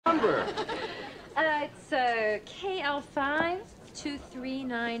number? It's KL5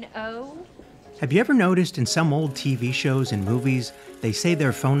 2390. Have you ever noticed in some old TV shows and movies, they say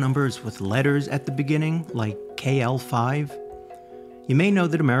their phone numbers with letters at the beginning, like KL5? You may know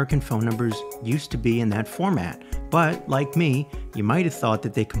that American phone numbers used to be in that format, but like me, you might have thought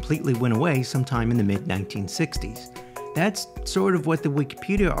that they completely went away sometime in the mid-1960s. That's sort of what the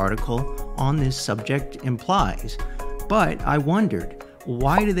Wikipedia article on this subject implies. But I wondered,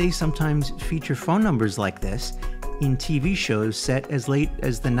 why do they sometimes feature phone numbers like this in TV shows set as late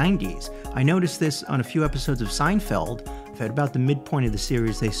as the 90s? I noticed this on a few episodes of Seinfeld. At about the midpoint of the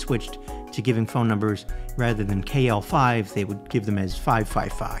series, they switched to giving phone numbers rather than KL5, they would give them as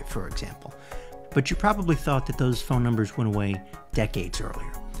 555, for example. But you probably thought that those phone numbers went away decades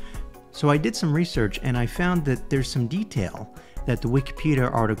earlier. So I did some research and I found that there's some detail that the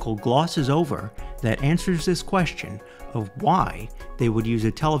Wikipedia article glosses over that answers this question of why they would use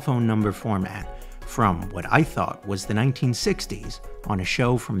a telephone number format from what I thought was the 1960s on a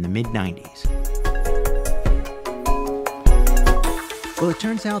show from the mid-90s. Well, it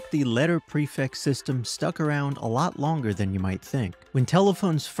turns out the letter prefix system stuck around a lot longer than you might think. When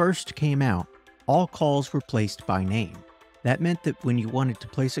telephones first came out, all calls were placed by name. That meant that when you wanted to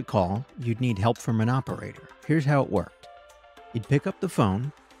place a call, you'd need help from an operator. Here's how it worked. You'd pick up the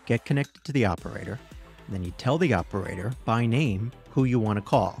phone, get connected to the operator, and then you'd tell the operator by name who you want to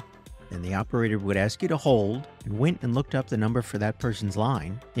call. Then the operator would ask you to hold and went and looked up the number for that person's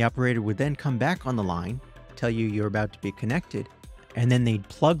line. The operator would then come back on the line, tell you you're about to be connected, and then they'd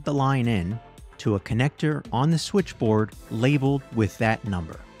plug the line in to a connector on the switchboard labeled with that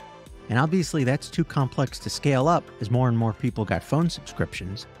number. And obviously that's too complex to scale up as more and more people got phone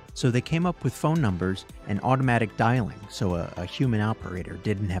subscriptions, so they came up with phone numbers and automatic dialing so a human operator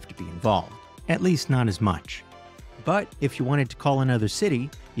didn't have to be involved. At least not as much. But if you wanted to call another city,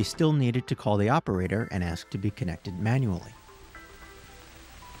 you still needed to call the operator and ask to be connected manually.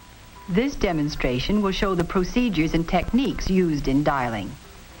 This demonstration will show the procedures and techniques used in dialing.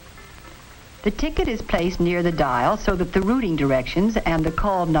 The ticket is placed near the dial so that the routing directions and the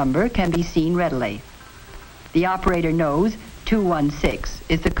call number can be seen readily. The operator knows 216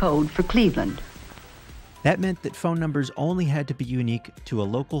 is the code for Cleveland. That meant that phone numbers only had to be unique to a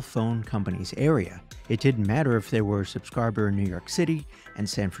local phone company's area. It didn't matter if there were a subscriber in New York City and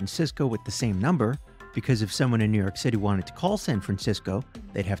San Francisco with the same number, because if someone in New York City wanted to call San Francisco,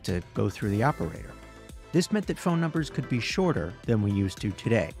 they'd have to go through the operator. This meant that phone numbers could be shorter than we used to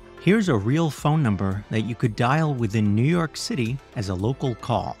today. Here's a real phone number that you could dial within New York City as a local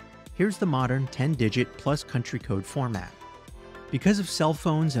call. Here's the modern 10-digit plus country code format. Because of cell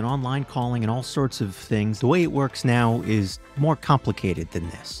phones and online calling and all sorts of things, the way it works now is more complicated than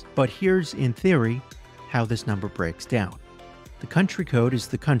this. But here's, in theory, how this number breaks down. The country code is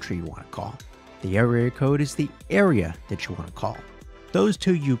the country you want to call. The area code is the area that you want to call. Those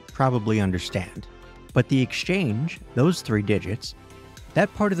two you probably understand. But the exchange, those 3 digits,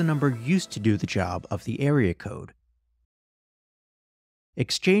 that part of the number used to do the job of the area code.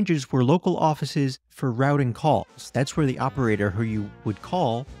 Exchanges were local offices for routing calls. That's where the operator who you would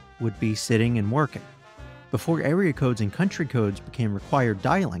call would be sitting and working. Before area codes and country codes became required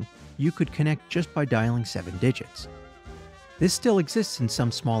dialing, you could connect just by dialing 7 digits. This still exists in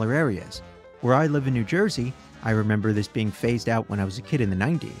some smaller areas. Where I live in New Jersey, I remember this being phased out when I was a kid in the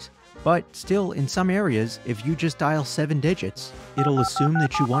 90s. But still, in some areas, if you just dial 7 digits, it'll assume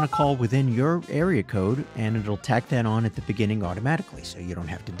that you want to call within your area code, and it'll tack that on at the beginning automatically, so you don't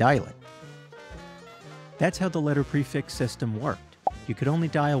have to dial it. That's how the letter prefix system worked. You could only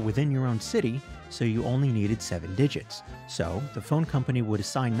dial within your own city, so you only needed 7 digits. So, the phone company would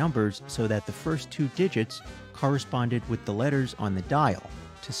assign numbers so that the first 2 digits corresponded with the letters on the dial,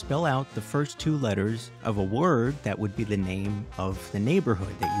 to spell out the first 2 letters of a word that would be the name of the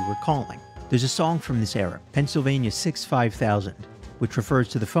neighborhood that you were calling. There's a song from this era, Pennsylvania 65000, which refers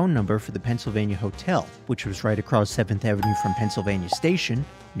to the phone number for the Pennsylvania Hotel, which was right across 7th Avenue from Pennsylvania Station,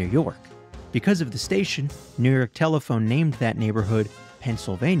 New York. Because of the station, New York Telephone named that neighborhood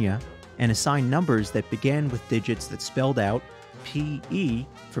Pennsylvania and assigned numbers that began with digits that spelled out PE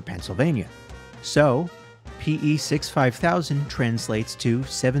for Pennsylvania. So, PE 65000 translates to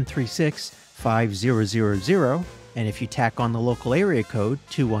 736-5000, and if you tack on the local area code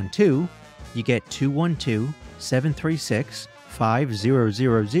 212, you get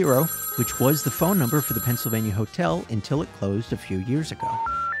 212-736-5000, which was the phone number for the Pennsylvania Hotel until it closed a few years ago.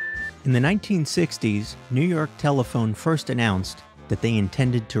 In the 1960s, New York Telephone first announced that they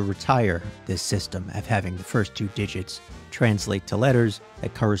intended to retire this system of having the first 2 digits translate to letters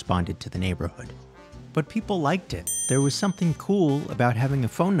that corresponded to the neighborhood. but people liked it. There was something cool about having a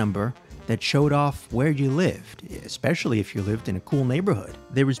phone number that showed off where you lived, especially if you lived in a cool neighborhood.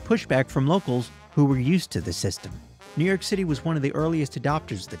 There was pushback from locals who were used to the system. New York City was one of the earliest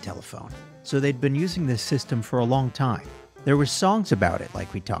adopters of the telephone, so they'd been using this system for a long time. There were songs about it,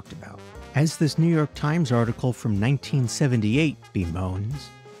 like we talked about. As this New York Times article from 1978 bemoans,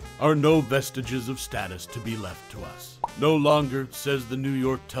 "Are no vestiges of status to be left to us. No longer, says the New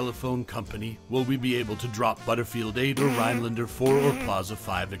York Telephone Company, will we be able to drop Butterfield 8 or Rhinelander 4 or Plaza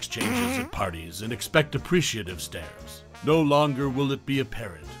 5 exchanges at parties and expect appreciative stares. No longer will it be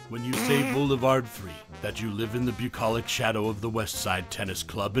apparent, when you say Boulevard 3, that you live in the bucolic shadow of the West Side Tennis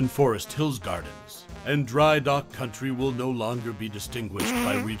Club and Forest Hills Gardens. And Dry Dock Country will no longer be distinguished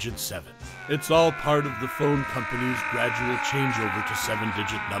by Regent 7. It's all part of the phone company's gradual changeover to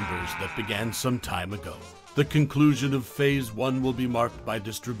 7-digit numbers that began some time ago. The conclusion of Phase 1 will be marked by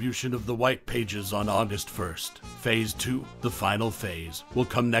distribution of the white pages on August 1st. Phase 2, the final phase, will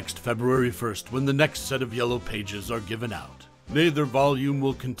come next February 1st when the next set of yellow pages are given out. Neither volume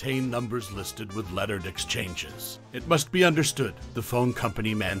will contain numbers listed with lettered exchanges. It must be understood, the phone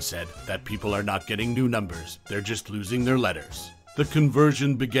company man said, that people are not getting new numbers, they're just losing their letters. The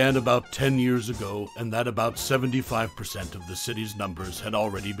conversion began about 10 years ago, and that about 75% of the city's numbers had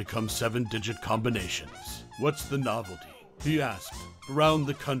already become 7-digit combinations. What's the novelty? He asked. Around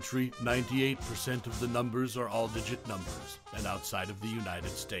the country, 98% of the numbers are all-digit numbers, and outside of the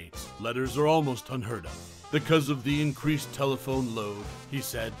United States, letters are almost unheard of. Because of the increased telephone load, he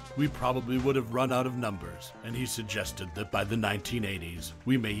said, we probably would have run out of numbers, and he suggested that by the 1980s,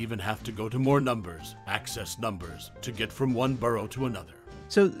 we may even have to go to more numbers, access numbers, to get from one borough to another.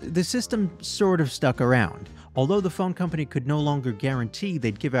 So the system sort of stuck around. Although the phone company could no longer guarantee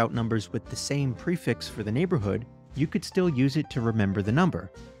they'd give out numbers with the same prefix for the neighborhood, you could still use it to remember the number.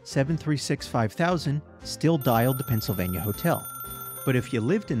 736-5000 still dialed the Pennsylvania Hotel. But if you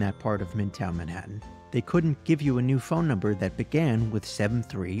lived in that part of Midtown Manhattan, they couldn't give you a new phone number that began with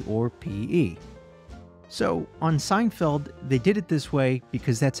 73 or PE. So on Seinfeld, they did it this way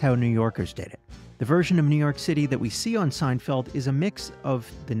because that's how New Yorkers did it. The version of New York City that we see on Seinfeld is a mix of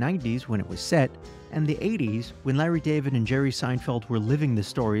the 90s when it was set and the 80s when Larry David and Jerry Seinfeld were living the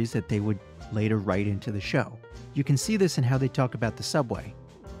stories that they would later write into the show. You can see this in how they talk about the subway.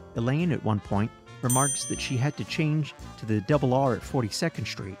 Elaine, at one point, remarks that she had to change to the double R at 42nd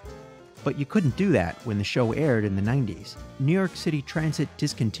Street. But you couldn't do that when the show aired in the 90s. New York City Transit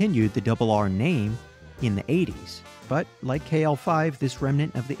discontinued the double R name in the 80s. But like KL5, this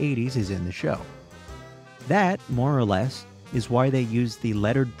remnant of the 80s is in the show. That, more or less, is why they used the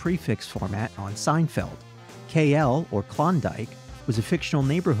lettered prefix format on Seinfeld. KL, or Klondike, was a fictional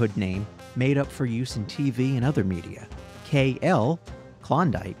neighborhood name made up for use in TV and other media. KL,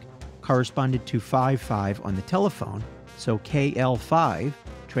 Klondike, corresponded to 55 on the telephone, so KL5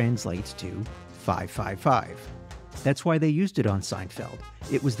 translates to 555. That's why they used it on Seinfeld.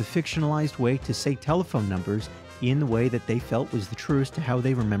 It was the fictionalized way to say telephone numbers in the way that they felt was the truest to how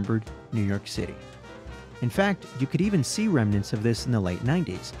they remembered New York City. In fact, you could even see remnants of this in the late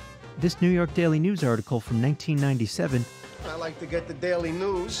 90s. This New York Daily News article from 1997 I like to get the daily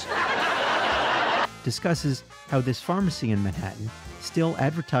news. discusses how this pharmacy in Manhattan still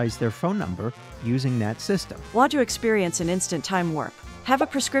advertised their phone number using that system. Want to experience an instant time warp? Have a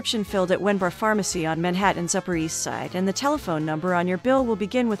prescription filled at Wenbar Pharmacy on Manhattan's Upper East Side, and the telephone number on your bill will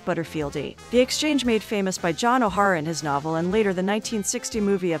begin with Butterfield 8. The exchange made famous by John O'Hara in his novel and later the 1960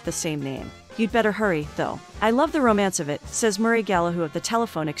 movie of the same name. You'd better hurry, though. I love the romance of it, says Murray Gallahue of the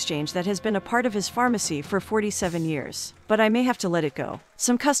telephone exchange that has been a part of his pharmacy for 47 years. But I may have to let it go.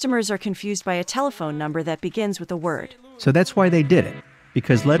 Some customers are confused by a telephone number that begins with a word. So that's why they did it,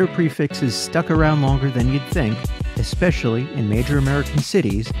 because letter prefixes stuck around longer than you'd think, especially in major American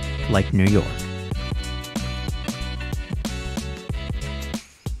cities like New York.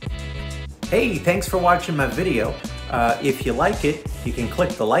 Hey, thanks for watching my video. If you like it, you can click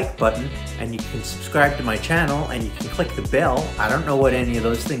the like button, and you can subscribe to my channel, and you can click the bell. I don't know what any of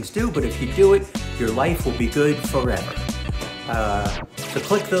those things do, but if you do it, your life will be good forever. So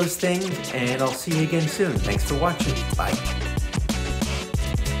click those things, and I'll see you again soon. Thanks for watching. Bye.